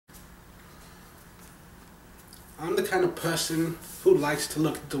I'm the kind of person who likes to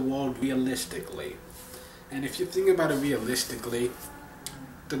look at the world realistically. And if you think about it realistically,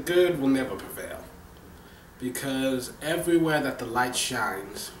 the good will never prevail. Because everywhere that the light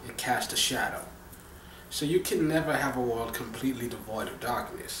shines, it casts a shadow. So you can never have a world completely devoid of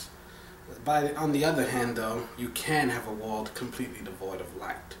darkness. On the other hand though, you can have a world completely devoid of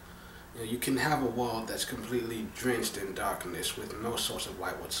light. You can have a world that's completely drenched in darkness with no source of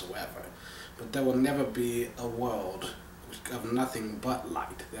light whatsoever. But there will never be a world of nothing but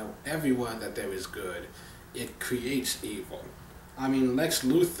light. Everywhere that there is good, it creates evil. I mean, Lex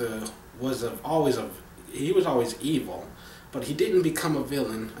Luthor was always evil, but he didn't become a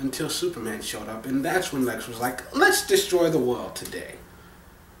villain until Superman showed up, and that's when Lex was like, let's destroy the world today.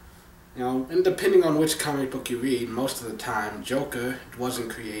 And depending on which comic book you read, most of the time, Joker wasn't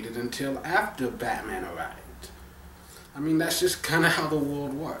created until after Batman arrived. I mean, that's just kind of how the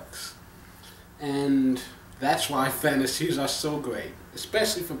world works. And that's why fantasies are so great,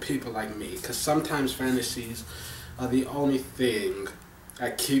 especially for people like me, because sometimes fantasies are the only thing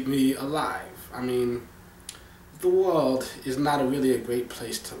that keep me alive. I mean, the world is not really a great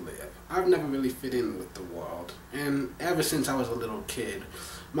place to live. I've never really fit in with the world, and ever since I was a little kid,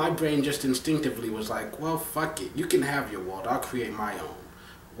 my brain just instinctively was like, well, fuck it, you can have your world, I'll create my own.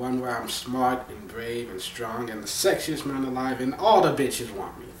 One where I'm smart and brave and strong and the sexiest man alive and all the bitches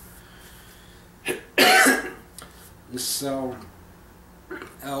want me. So,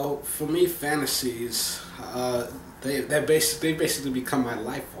 for me, fantasies, they basically become my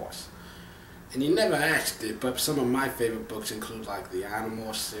life force. And you never asked it, but some of my favorite books include like the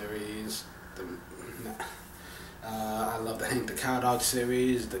Animal series, I love the Hank the Cowdog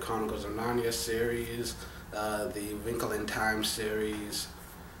series, the Chronicles of Narnia series, the Wrinkle in Time series.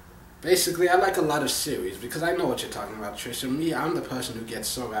 Basically, I like a lot of series because I know what you're talking about, Trisha. Me, I'm the person who gets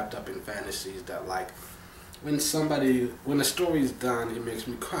so wrapped up in fantasies that, like, when a story's done, it makes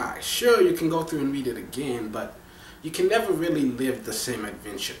me cry. Sure, you can go through and read it again, but you can never really live the same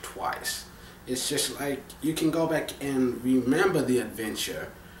adventure twice. It's just like, you can go back and remember the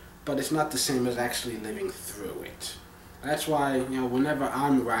adventure, but it's not the same as actually living through it. That's why, whenever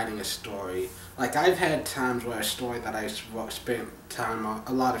I'm writing a story, like I've had times where a story that I spent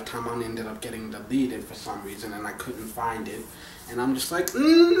a lot of time on ended up getting deleted for some reason and I couldn't find it. And I'm just like,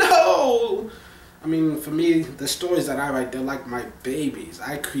 no! I mean, for me, the stories that I write, they're like my babies.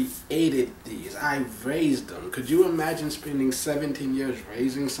 I created these. I raised them. Could you imagine spending 17 years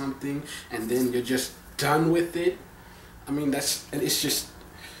raising something and then you're just done with it? I mean, it's just,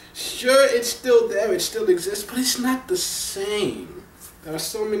 sure, it's still there, it still exists, but it's not the same. There are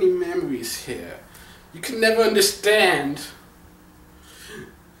so many memories here. You can never understand.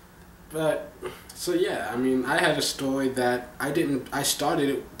 But, so yeah, I mean, I had a story that I didn't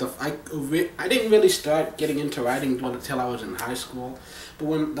really start getting into writing until I was in high school. But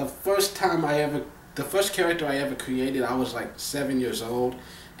when the first character I ever created, I was like 7 years old.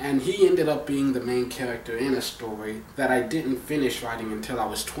 And he ended up being the main character in a story that I didn't finish writing until I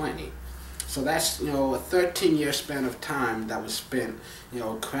was 20. So that's, a 13-year span of time that was spent,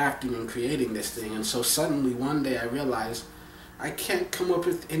 crafting and creating this thing. And so suddenly one day I realized I can't come up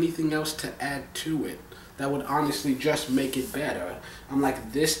with anything else to add to it that would honestly just make it better. I'm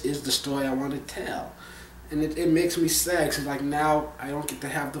like, this is the story I want to tell. And it makes me sad because like now I don't get to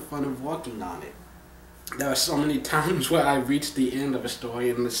have the fun of working on it. There are so many times where I reach the end of a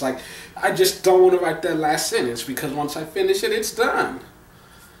story and it's like, I just don't want to write that last sentence because once I finish it, it's done.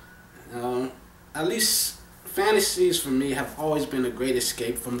 At least fantasies for me have always been a great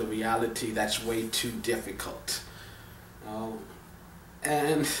escape from the reality that's way too difficult.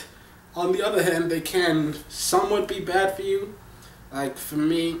 And on the other hand, they can somewhat be bad for you. Like for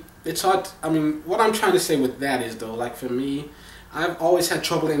me, it's hard. I mean, what I'm trying to say with that is though, like for me, I've always had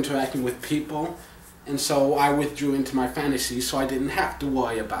trouble interacting with people. And so I withdrew into my fantasies so I didn't have to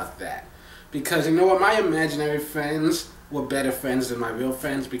worry about that. Because you know what, my imaginary friends were better friends than my real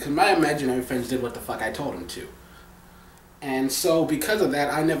friends because my imaginary friends did what the fuck I told them to. And so because of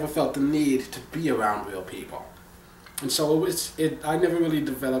that, I never felt the need to be around real people. And so I never really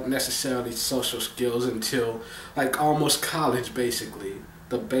developed necessarily social skills until like almost college basically.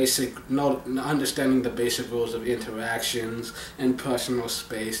 Understanding the basic rules of interactions and personal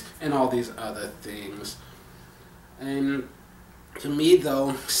space and all these other things. And to me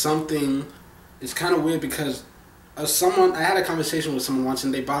though, it's kind of weird because I had a conversation with someone once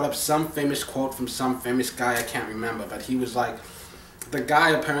and they brought up some famous quote from some famous guy, I can't remember, but he was like, the guy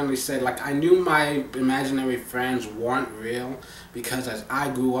apparently said, like, I knew my imaginary friends weren't real because as I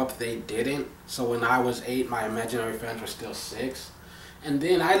grew up they didn't. So when I was 8, my imaginary friends were still 6. And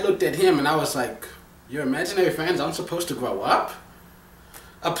then I looked at him and I was like, Your imaginary friends aren't supposed to grow up?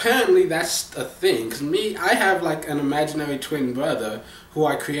 Apparently that's a thing, because I have like an imaginary twin brother who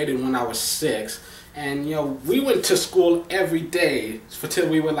I created when I was 6, and we went to school every day till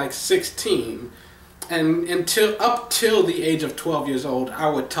we were like 16, and up till the age of 12 years old, I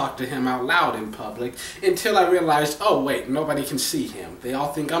would talk to him out loud in public, until I realized, oh wait, nobody can see him. They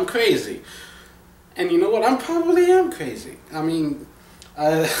all think I'm crazy. And you know what? I probably am crazy. I mean,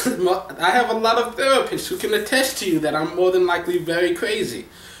 I have a lot of therapists who can attest to you that I'm more than likely very crazy.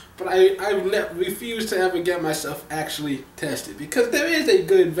 But I refuse to ever get myself actually tested, because there is a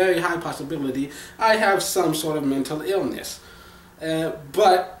good, very high possibility I have some sort of mental illness.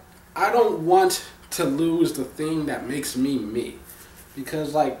 But I don't want to lose the thing that makes me me.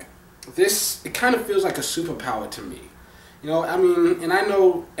 Because like this, it kind of feels like a superpower to me. I mean, and I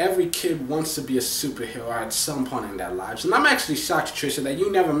know every kid wants to be a superhero at some point in their lives. And I'm actually shocked, Trisha, that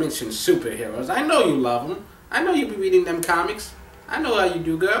you never mentioned superheroes. I know you love them. I know you be reading them comics. I know how you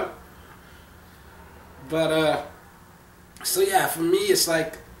do, girl. But, so yeah, for me, it's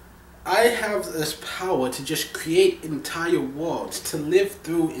like, I have this power to just create entire worlds, to live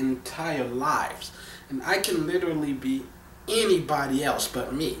through entire lives. And I can literally be anybody else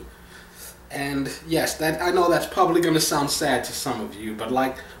but me. And yes, I know that's probably going to sound sad to some of you, but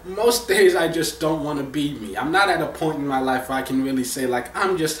like most days I just don't want to be me. I'm not at a point in my life where I can really say like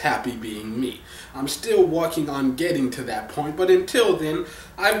I'm just happy being me. I'm still working on getting to that point, but until then,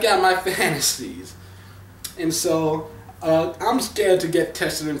 I've got my fantasies. And so I'm scared to get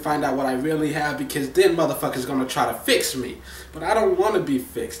tested and find out what I really have, because then motherfuckers gonna try to fix me. But I don't want to be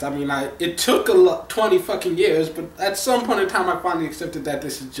fixed. I mean, it took 20 fucking years, but at some point in time I finally accepted that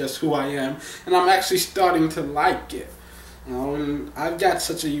this is just who I am, and I'm actually starting to like it. And I've got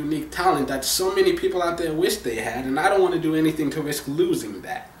such a unique talent that so many people out there wish they had, and I don't want to do anything to risk losing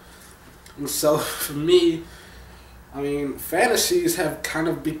that. And so for me, I mean, fantasies have kind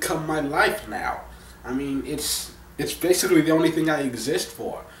of become my life now. I mean, it's basically the only thing I exist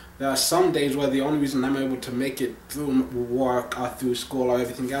for. There are some days where the only reason I'm able to make it through work or through school or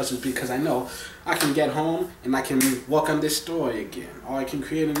everything else is because I know I can get home and I can work on this story again, or I can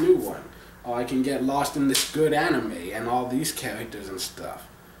create a new one, or I can get lost in this good anime and all these characters and stuff.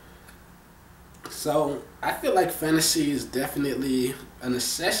 So I feel like fantasy is definitely a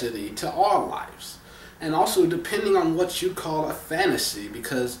necessity to all lives. And also depending on what you call a fantasy,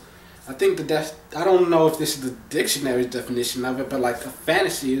 because I think I don't know if this is the dictionary's definition of it, but like a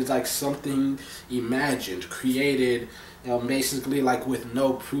fantasy is like something imagined, created, basically like with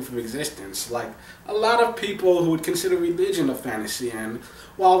no proof of existence. Like a lot of people who would consider religion a fantasy, and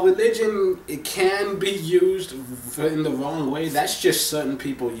while religion, it can be used in the wrong way, that's just certain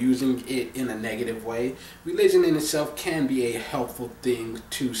people using it in a negative way. Religion in itself can be a helpful thing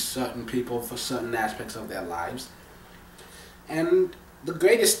to certain people for certain aspects of their lives. And the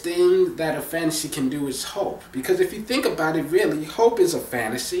greatest thing that a fantasy can do is hope. Because if you think about it, really, hope is a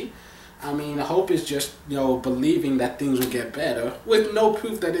fantasy. I mean, hope is just, believing that things will get better with no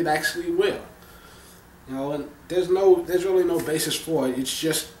proof that it actually will. And there's really no basis for it. It's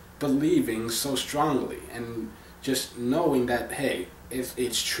just believing so strongly and just knowing that, hey,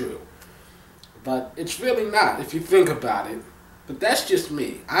 it's true. But it's really not, if you think about it. But that's just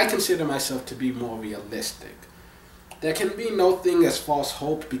me. I consider myself to be more realistic. There can be no thing as false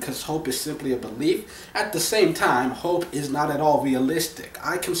hope, because hope is simply a belief. At the same time, hope is not at all realistic.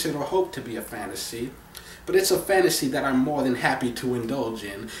 I consider hope to be a fantasy, but it's a fantasy that I'm more than happy to indulge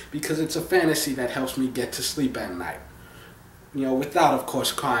in, because it's a fantasy that helps me get to sleep at night. Without, of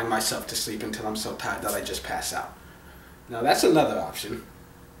course, crying myself to sleep until I'm so tired that I just pass out. Now, that's another option.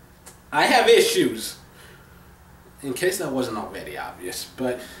 I have issues, in case that wasn't already obvious.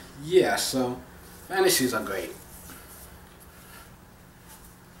 But, yeah, so fantasies are great.